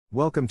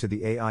Welcome to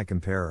the AI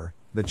Comparer,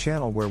 the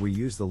channel where we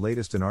use the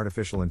latest in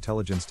artificial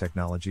intelligence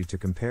technology to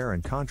compare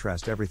and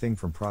contrast everything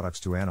from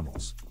products to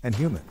animals and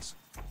humans.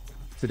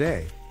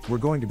 Today, we're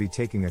going to be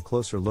taking a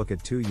closer look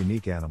at two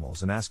unique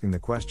animals and asking the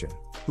question,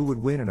 who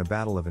would win in a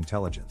battle of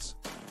intelligence?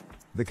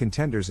 The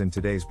contenders in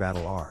today's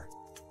battle are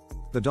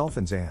the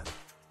dolphins and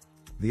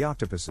the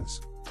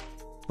octopuses.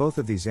 Both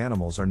of these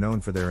animals are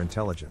known for their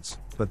intelligence,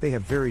 but they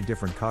have very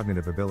different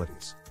cognitive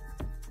abilities.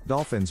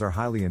 Dolphins are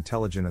highly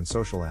intelligent and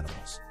social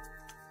animals.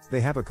 They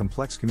have a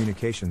complex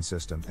communication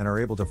system and are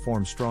able to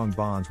form strong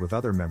bonds with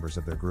other members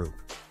of their group.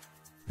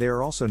 They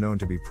are also known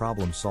to be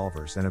problem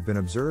solvers and have been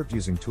observed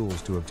using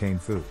tools to obtain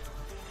food.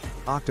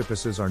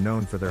 Octopuses are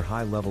known for their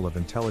high level of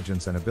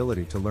intelligence and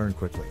ability to learn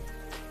quickly.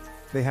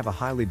 They have a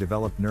highly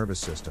developed nervous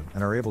system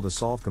and are able to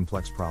solve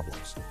complex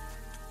problems.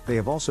 They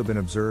have also been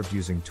observed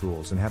using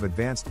tools and have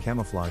advanced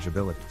camouflage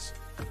abilities.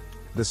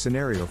 The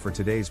scenario for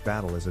today's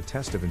battle is a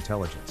test of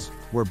intelligence,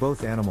 where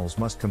both animals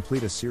must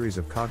complete a series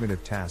of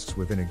cognitive tasks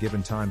within a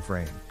given time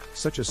frame,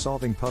 such as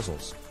solving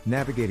puzzles,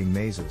 navigating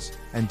mazes,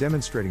 and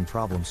demonstrating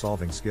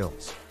problem-solving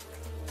skills.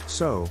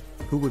 So,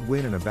 who would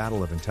win in a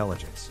battle of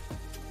intelligence?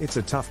 It's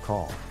a tough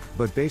call,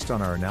 but based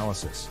on our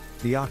analysis,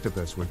 the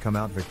octopus would come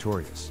out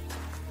victorious.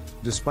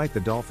 Despite the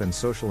dolphin's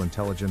social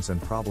intelligence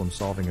and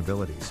problem-solving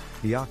abilities,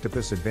 the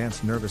octopus'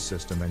 advanced nervous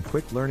system and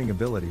quick learning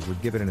ability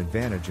would give it an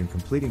advantage in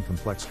completing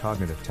complex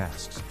cognitive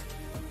tasks.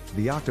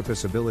 The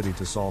octopus' ability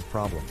to solve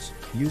problems,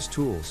 use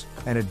tools,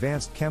 and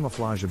advanced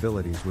camouflage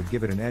abilities would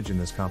give it an edge in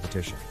this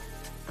competition.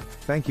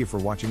 Thank you for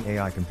watching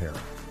AI Comparer.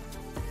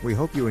 We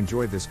hope you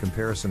enjoyed this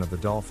comparison of the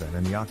dolphin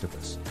and the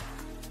octopus.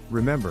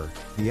 Remember,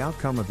 the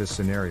outcome of this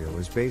scenario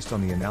is based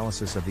on the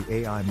analysis of the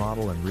AI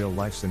model and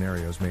real-life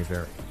scenarios may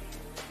vary.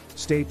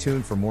 Stay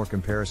tuned for more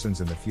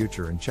comparisons in the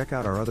future and check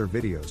out our other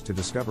videos to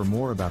discover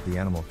more about the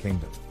animal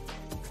kingdom.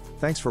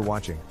 Thanks for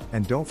watching,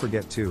 and don't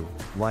forget to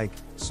like,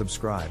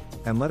 subscribe,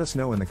 and let us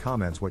know in the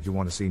comments what you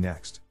want to see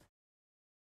next.